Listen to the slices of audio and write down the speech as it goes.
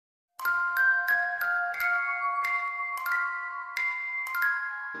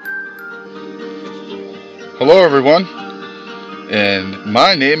Hello everyone, and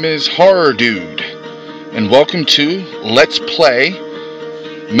my name is Horror Dude, and welcome to Let's Play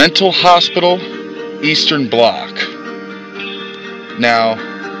Mental Hospital Eastern Bloc. Now,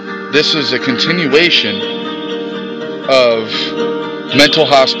 this is a continuation of Mental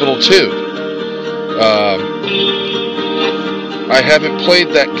Hospital 2. I haven't played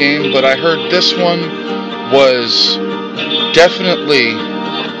that game, but I heard this one was definitely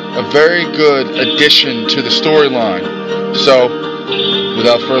a very good addition to the storyline. So,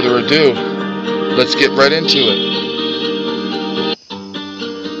 without further ado, let's get right into it.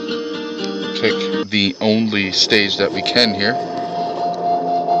 Pick the only stage that we can here.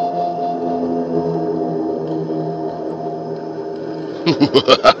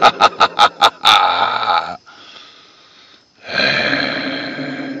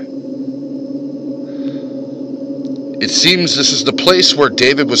 It seems this is the place where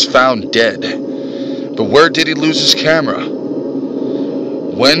David was found dead. But where did he lose his camera?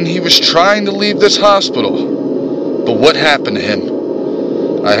 When he was trying to leave this hospital. But what happened to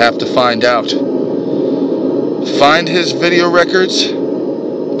him? I have to find out. Find his video records,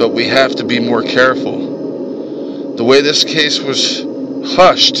 but we have to be more careful. The way this case was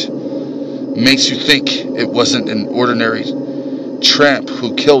hushed makes you think it wasn't an ordinary tramp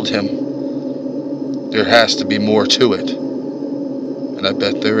who killed him. There has to be more to it. And I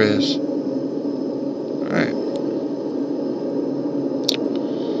bet there is. Alright.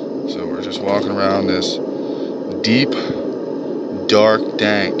 So we're just walking around this deep, dark,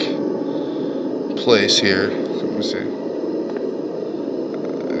 dank place here. Let me see. I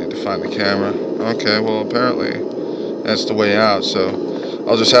need to find the camera. Okay, well apparently that's the way out, so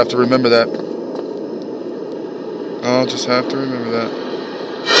I'll just have to remember that. I'll just have to remember that.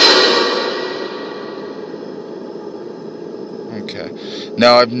 Okay.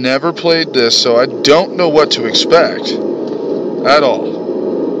 Now, I've never played this, so I don't know what to expect at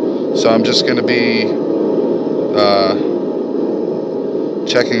all. So I'm just going to be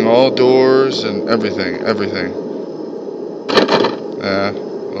checking all doors and everything.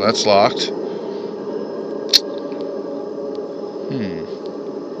 Well, that's locked.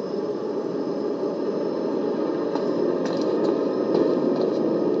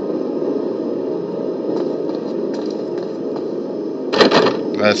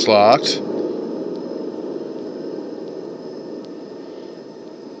 That's locked.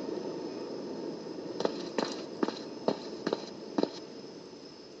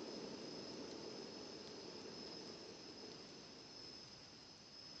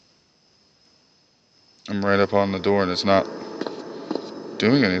 I'm right up on the door and it's not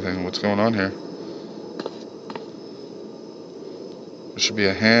doing anything. What's going on here? There should be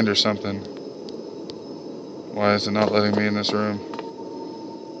a hand or something. Why is it not letting me in this room?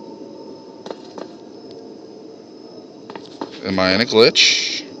 Am I in a glitch?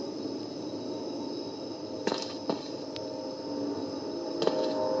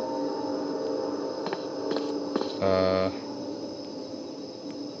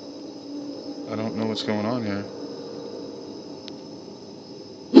 I don't know what's going on here.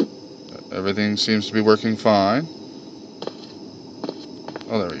 Everything seems to be working fine.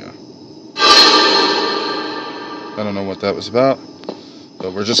 Oh, there we go. I don't know what that was about,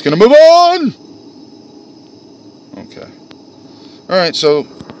 but we're just gonna move on! Okay. Alright, so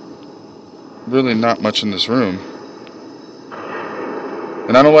really not much in this room.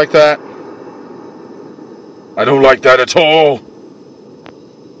 And I don't like that. I don't like that at all.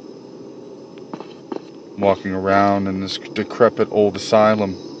 I'm walking around in this decrepit old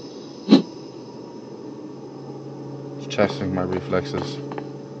asylum. Just testing my reflexes.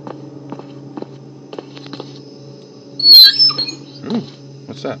 Ooh,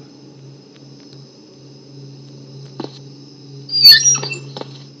 what's that?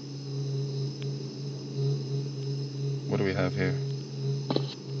 What do we have here?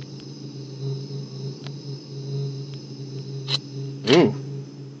 Ooh.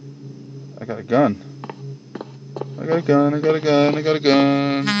 I got a gun. I got a gun.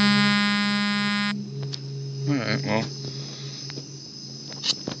 Alright, well.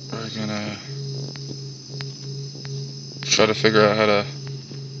 We're gonna try to figure out how to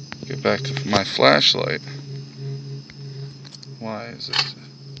get back to my flashlight. Why is this?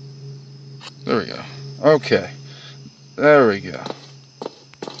 There we go. Okay. There we go.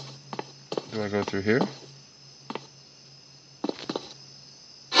 Do I go through here?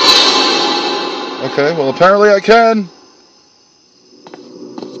 Okay, well apparently I can.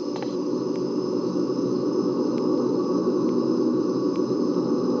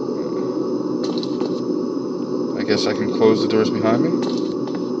 I guess I can close the doors behind me.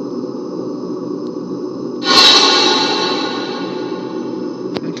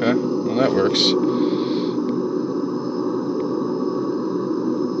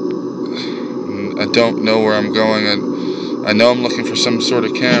 don't know where I'm going. I know I'm looking for some sort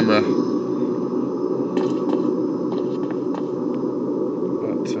of camera.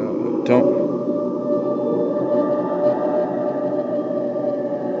 But, don't...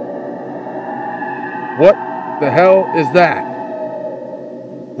 What the hell is that?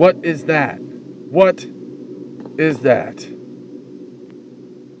 What is that? What is that?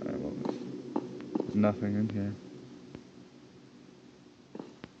 There's nothing in here.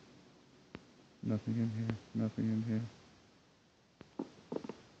 Nothing in here. Nothing in here.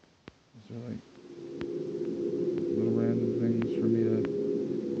 Is there like little random things for me to...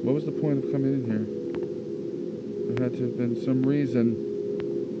 What was the point of coming in here? There had to have been some reason.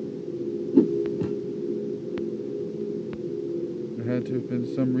 There had to have been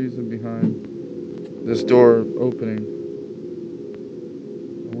some reason behind this door opening.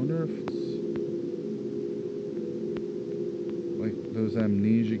 I wonder if it's like those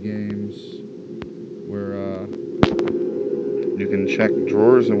amnesia games where you can check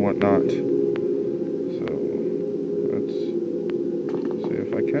drawers and whatnot. So let's see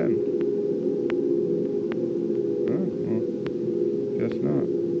if I can. Oh, well, guess not.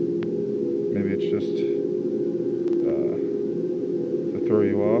 Maybe it's just to throw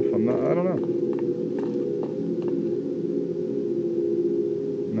you off. I don't know.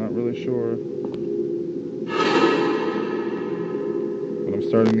 Not really sure. But I'm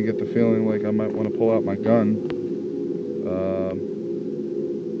starting to get the feeling like I might want to pull out my gun.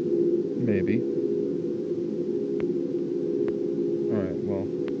 Maybe. Alright, well,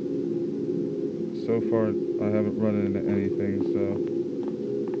 so far I haven't run into anything, so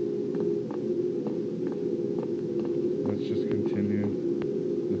let's just continue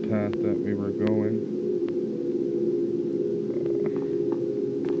the path that we were going.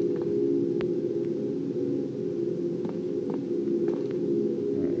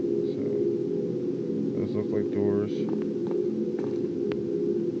 Alright, so those look like doors.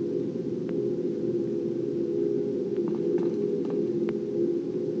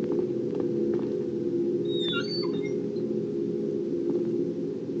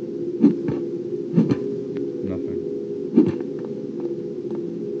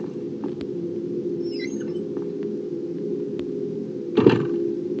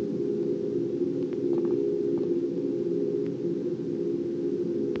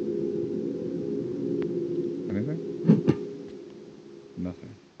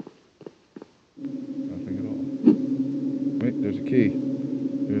 Nothing. Nothing at all. Wait, there's a key.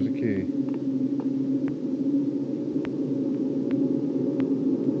 There's a key.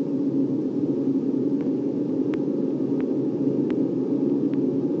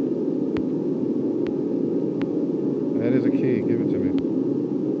 That is a key. Give it to me.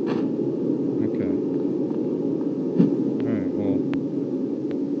 Okay. Alright, well,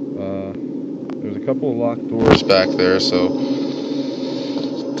 there's a couple of locked doors back there, so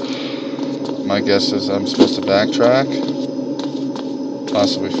my guess is I'm supposed to backtrack,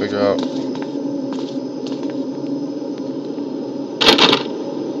 possibly figure out.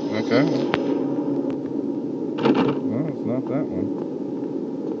 Okay. Well, it's not that one.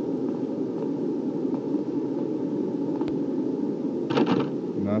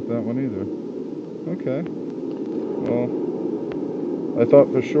 Not that one either. Okay. Well, I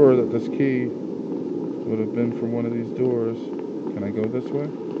thought for sure that this key would have been from one of these doors. Can I go this way?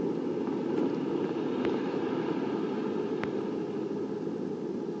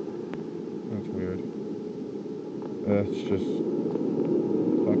 That's weird. That's just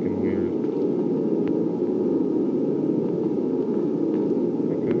fucking weird.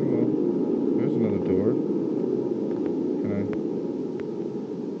 Okay, well, there's another door. Can I...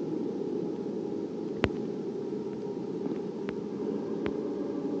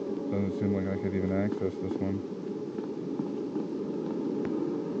 Doesn't seem like I could even access this one.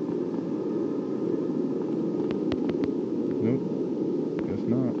 Nope. Guess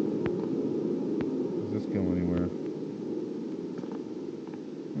not. Does this go anywhere?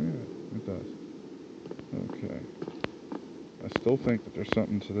 Yeah, it does. Okay. I still think that there's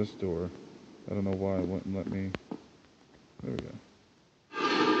something to this door. I don't know why it wouldn't let me... There we go.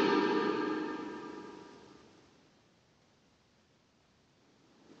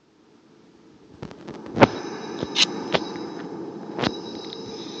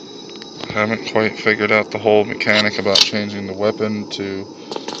 I haven't quite figured out the whole mechanic about changing the weapon to...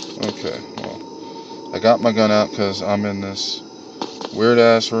 Okay, well, I got my gun out because I'm in this weird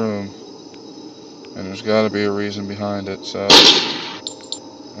ass room and there's got to be a reason behind it, so...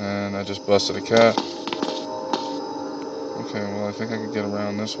 And I just busted a cat. Okay, well, I think I could get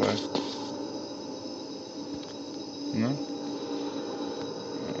around this way. No?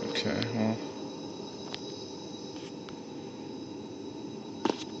 Okay, well,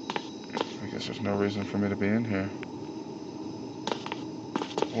 guess there's no reason for me to be in here.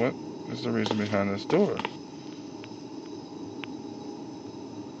 What is the reason behind this door?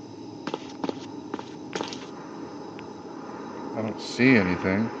 I don't see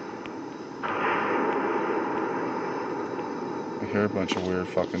anything. I hear a bunch of weird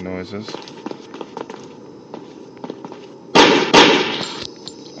fucking noises.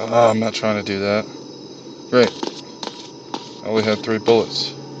 Oh, I'm not trying to do that. Great. I only had 3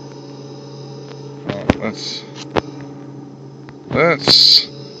 bullets. Let's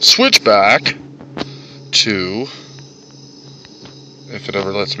switch back to, if it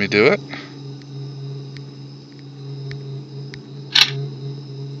ever lets me do it.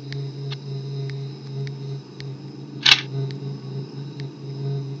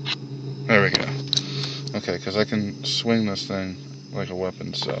 There we go. Okay, because I can swing this thing like a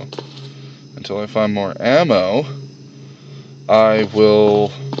weapon, so until I find more ammo, I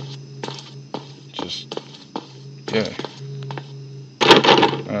will just, yeah.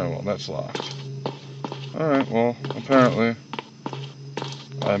 Oh, well, that's locked. Alright, well, apparently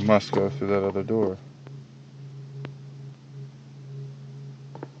I must go through that other door.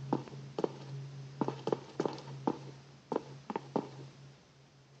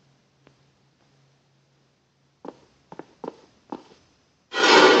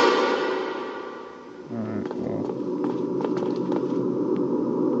 Alright, well,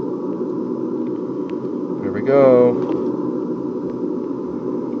 here we go.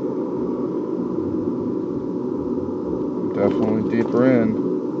 I'm definitely deeper in.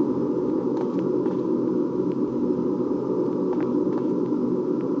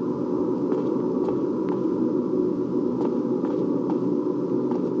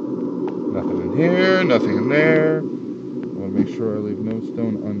 Nothing in here, nothing in there. I want to make sure I leave no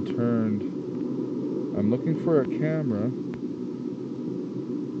stone unturned. I'm looking for a camera.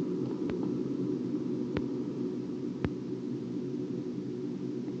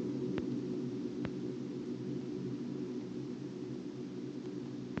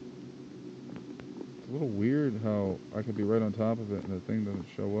 It's a little weird how I could be right on top of it and the thing doesn't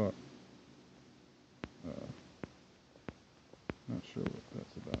show up. Not sure what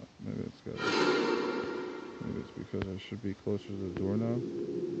that's about. Maybe it's because I should be closer to the door now.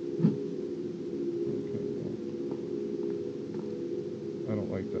 Okay, well, I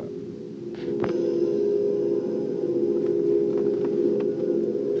don't like that.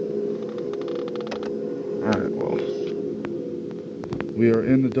 Alright, well, we are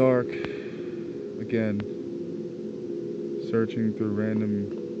in the dark again, searching through random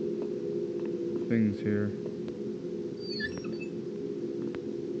things here.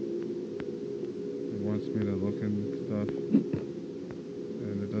 Wants me to look in stuff,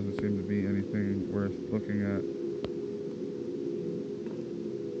 and it doesn't seem to be anything worth looking at.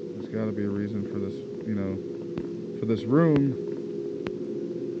 There's got to be a reason for this, for this room.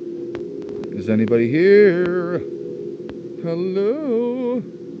 Is anybody here? Hello?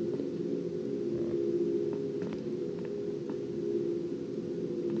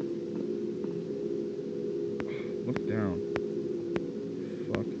 Look down.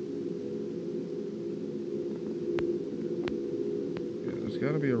 Fuck. There's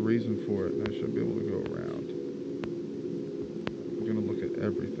got to be a reason for it, and I should be able to go around. I'm going to look at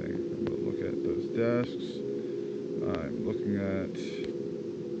everything. I'm going to look at those desks. I'm looking at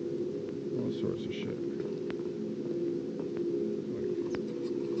all sorts of shit.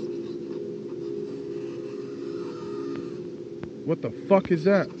 What the fuck is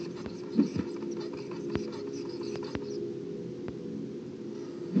that?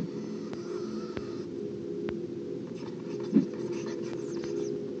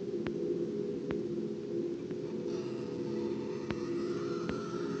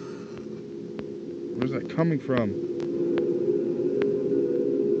 Where's that coming from?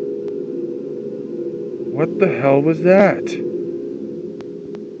 What the hell was that?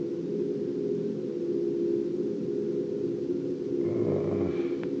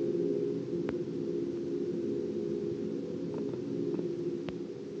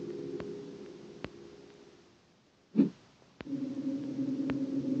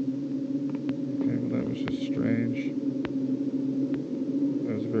 Okay, well that was just strange.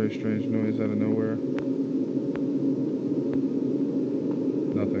 That was a very strange noise out of nowhere.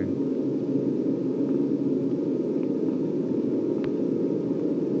 Nothing.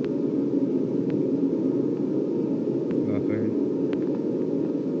 Nothing.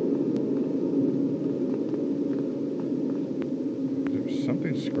 There's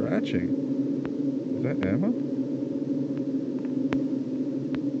something scratching. Is that ammo?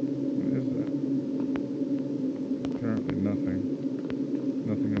 What is that? Apparently nothing.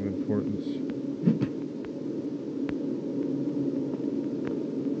 Nothing of importance.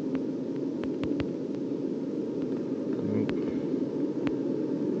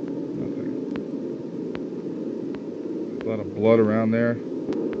 A lot of blood around there.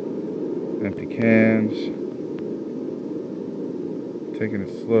 Empty cans. Taking it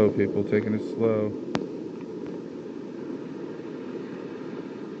slow, people. Taking it slow.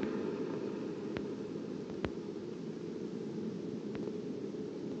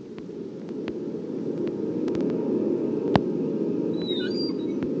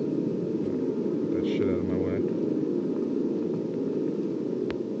 Get that shit out of my way.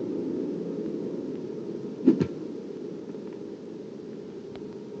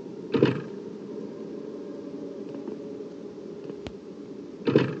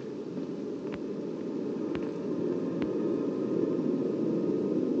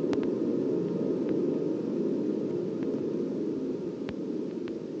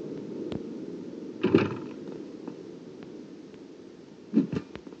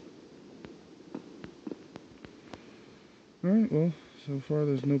 Alright, well, so far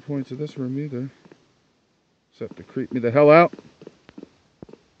there's no point to this room either. Except to creep me the hell out.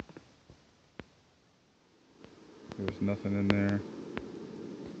 There's nothing in there.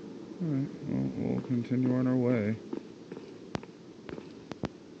 Alright, well, we'll continue on our way.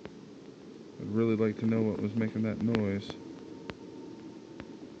 I'd really like to know what was making that noise.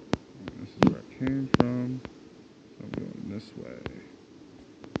 This is where it came from. So I'm going this way.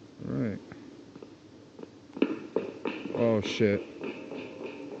 Alright. Oh shit.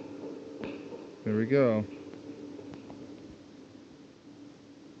 There we go.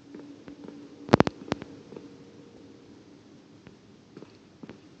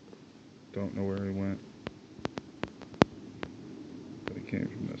 Don't know where he went. But he came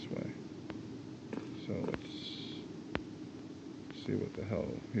from this way. So let's see what the hell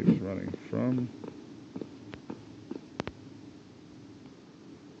he was running from.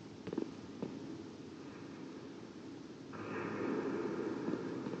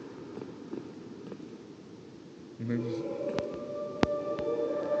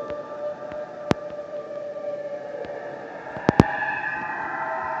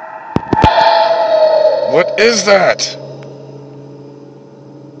 What is that?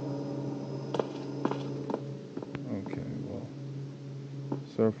 Okay, well,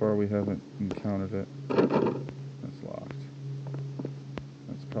 so far we haven't encountered it. That's locked.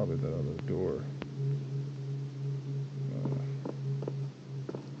 That's probably that other door.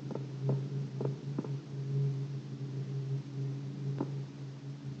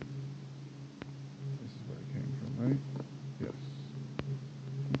 This is where it came from, right? Yes.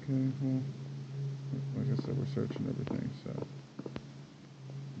 Okay, well, like I said, we're searching everything, so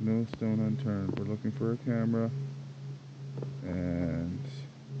no stone unturned. We're looking for a camera, and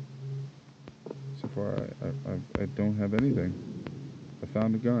so far I don't have anything. I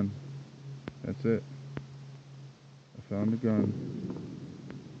found a gun. That's it. I found a gun.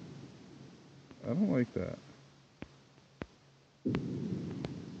 I don't like that.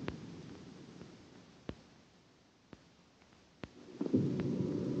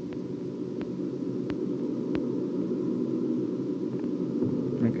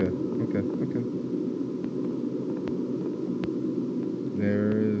 Okay.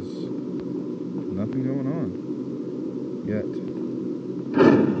 There is nothing going on yet.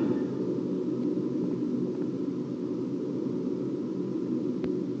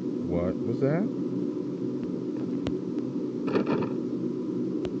 What was that?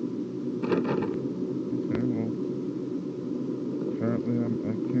 Okay, well, apparently I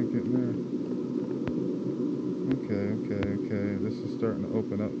can't get in there. Okay. This is starting to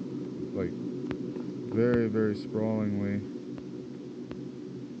open up, like, very, very sprawlingly,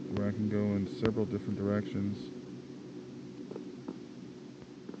 where I can go in several different directions.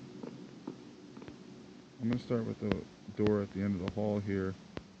 I'm going to start with the door at the end of the hall here.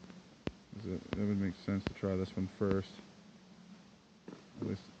 It would make sense to try this one first. At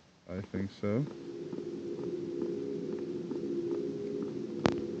least I think so.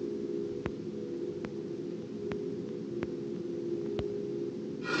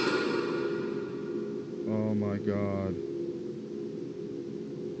 Oh my god.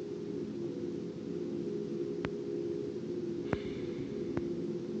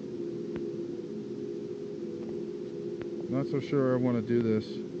 Not so sure I want to do this.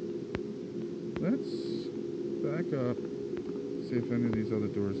 Let's back up. See if any of these other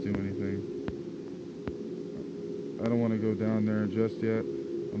doors do anything. I don't want to go down there just yet,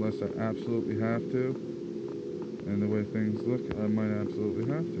 unless I absolutely have to. And the way things look, I might absolutely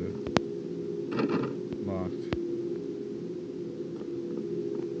have to. Locked.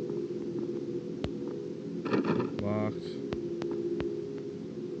 Locked.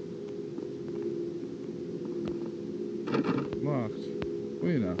 Locked. What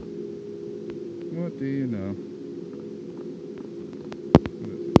do you know? What do you know?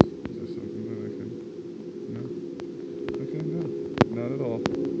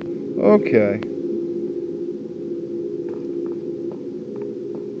 Okay.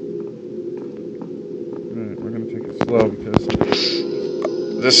 Alright, we're gonna take it slow because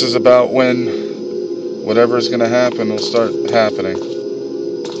this is about when whatever's gonna happen will start happening.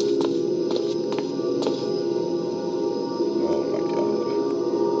 Oh my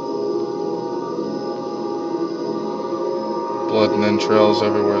god. Blood and entrails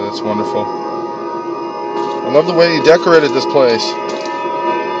everywhere. That's wonderful. I love the way he decorated this place.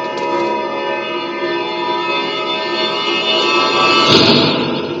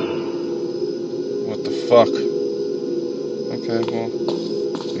 What the fuck? Okay, well,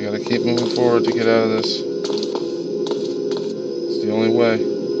 we gotta keep moving forward to get out of this. It's the only way.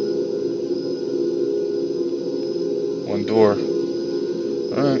 One door.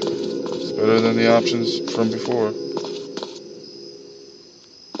 Alright. It's better than the options from before.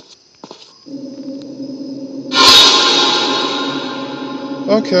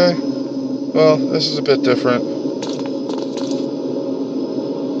 Okay. Well, this is a bit different.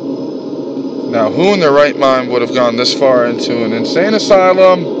 Now, who in their right mind would have gone this far into an insane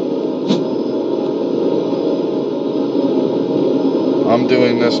asylum? I'm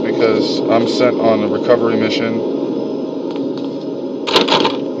doing this because I'm sent on a recovery mission.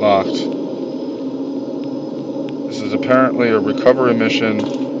 Locked. This is apparently a recovery mission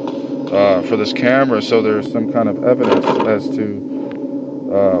for this camera, so there's some kind of evidence as to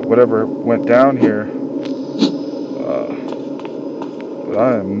whatever went down here. But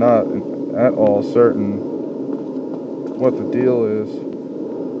I am not at all certain what the deal is.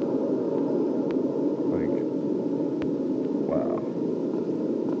 Like, wow.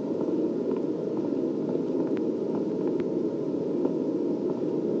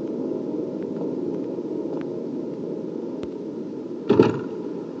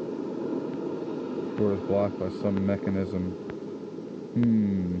 The door is blocked by some mechanism.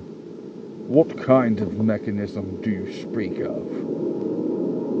 What kind of mechanism do you speak of?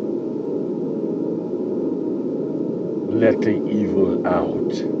 Let the evil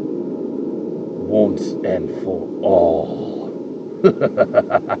out, once and for all.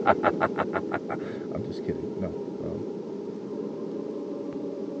 I'm just kidding. No.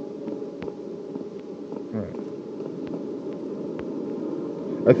 Alright.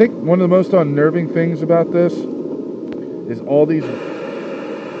 I think one of the most unnerving things about this is all these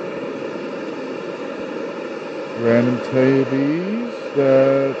random TVs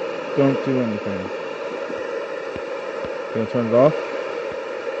that don't do anything. Can I turn it off?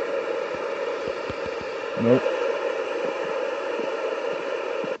 Nope.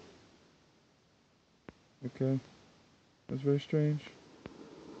 Okay. That's very strange.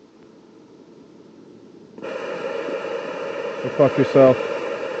 Go fuck yourself.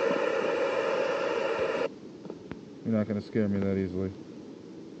 You're not gonna scare me that easily.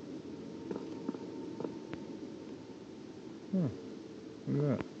 Huh. Look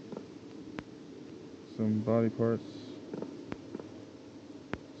at that. Some body parts.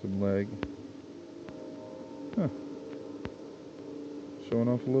 Some leg. Huh. Showing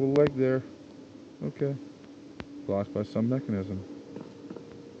off a little leg there. Okay. Blocked by some mechanism.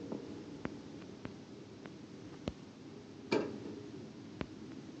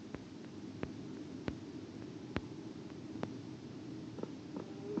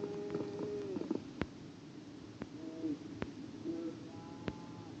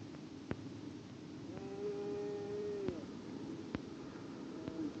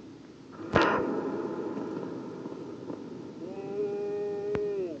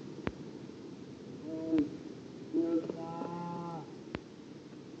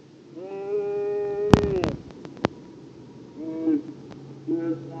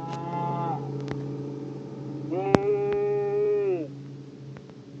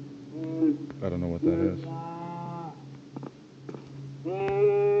 I don't know what that is.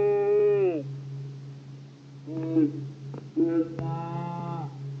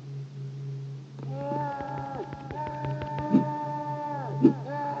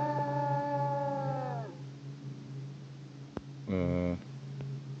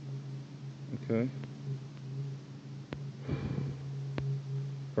 Okay.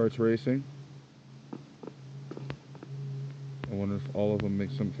 Heart's racing. I wonder if all of them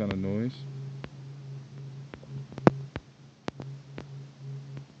make some kind of noise.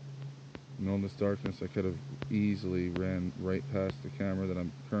 In all this darkness, I could have easily ran right past the camera that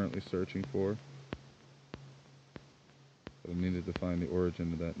I'm currently searching for. But I needed to find the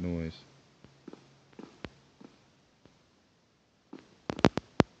origin of that noise.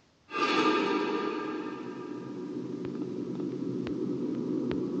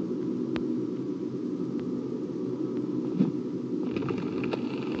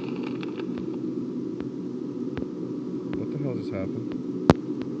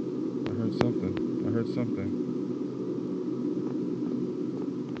 something.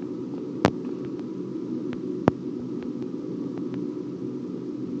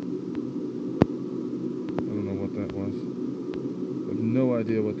 I don't know what that was. I have no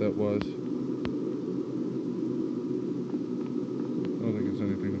idea what that was. I don't think it's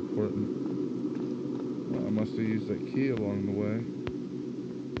anything important. I must have used that key along the way,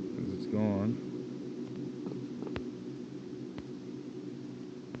 because it's gone.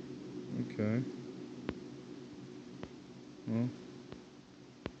 Okay. Well,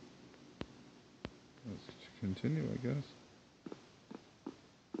 let's continue, I guess.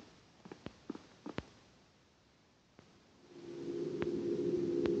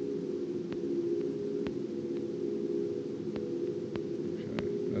 Okay,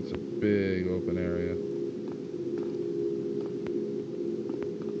 that's a big open area.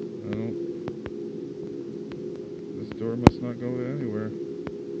 Well, this door must not go anywhere.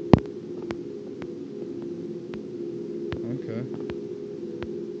 Okay.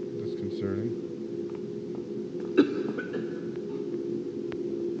 Disconcerting.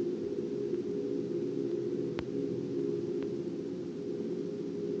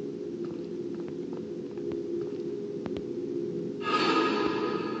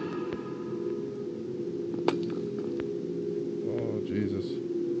 Oh, Jesus.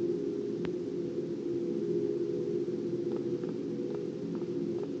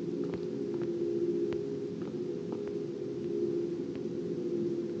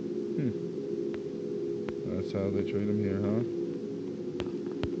 That's how they treat him here, huh?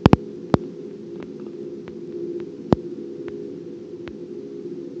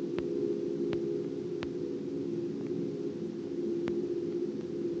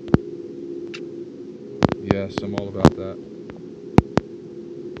 Yes, I'm all about that.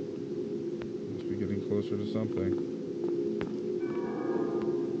 Must be getting closer to something.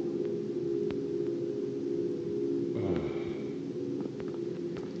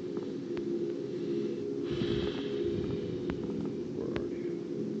 Where are you?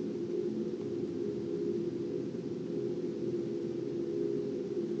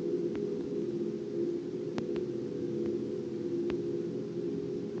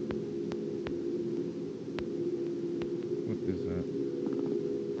 What is that?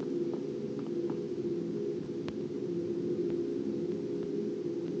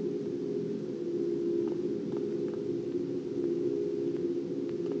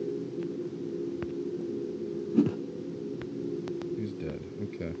 He's dead.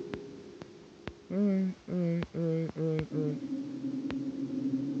 Okay. Alright.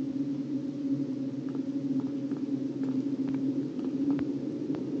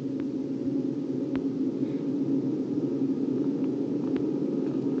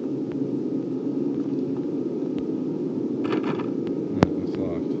 No, it's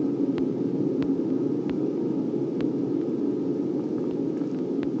locked.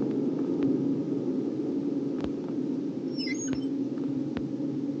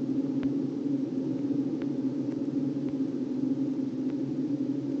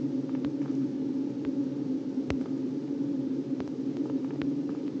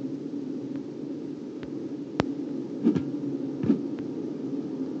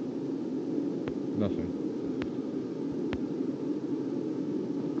 Nothing.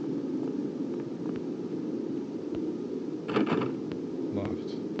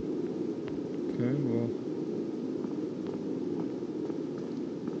 Locked. Okay, well.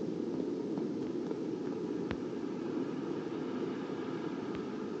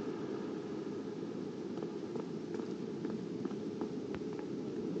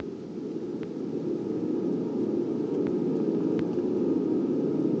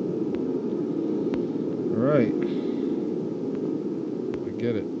 Alright. I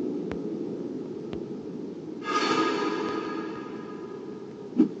get it.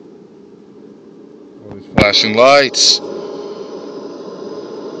 All these flashing lights.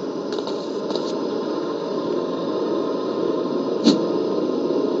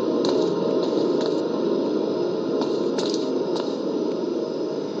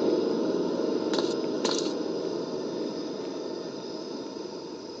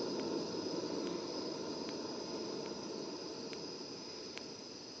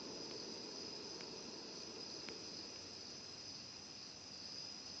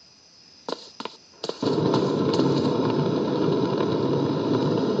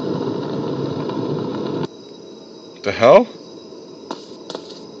 The hell?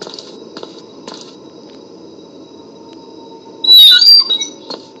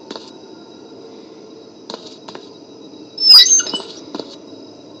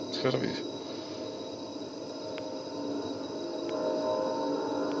 It's gotta be.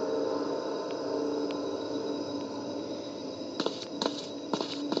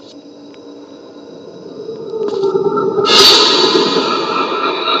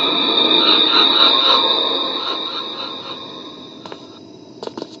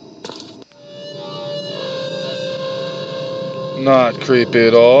 Not creepy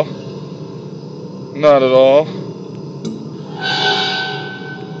at all. Not at all.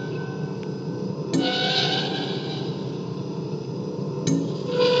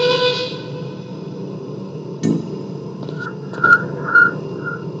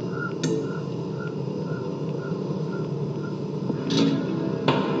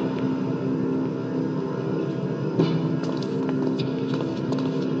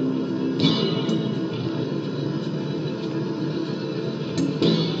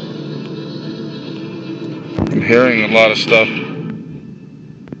 I'm hearing a lot of stuff.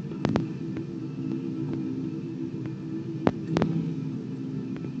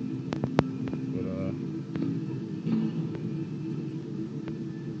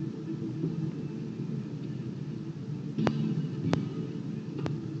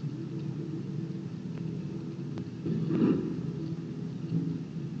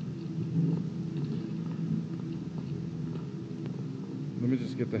 Let me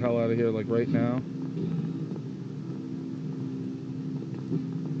just get the hell out of here, like right now.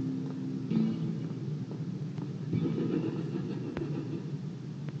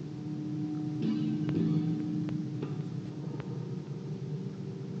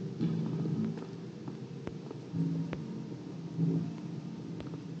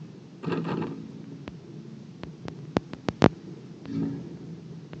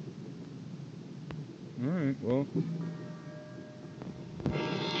 Alright, well.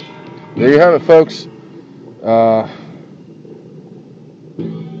 There you have it, folks.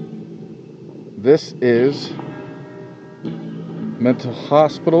 This is Mental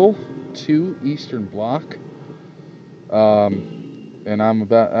Hospital 2 Eastern Bloc. And I'm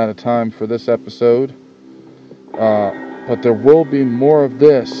about out of time for this episode. But there will be more of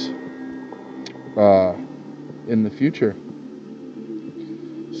this in the future.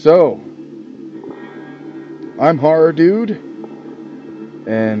 So, I'm Horror Dude,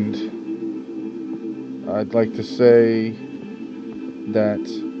 and I'd like to say that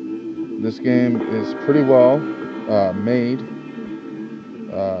this game is pretty well made.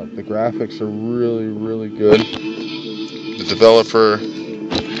 The graphics are really, really good. The developer,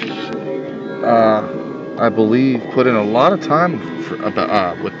 I believe, put in a lot of time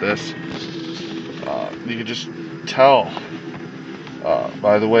with this. You can just tell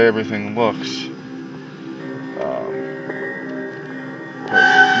by the way everything looks.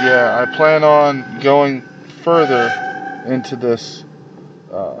 Yeah, I plan on going further into this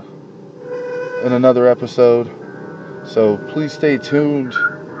in another episode, so please stay tuned.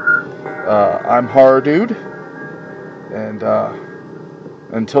 I'm Horror Dude, and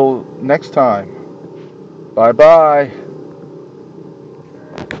until next time, bye bye.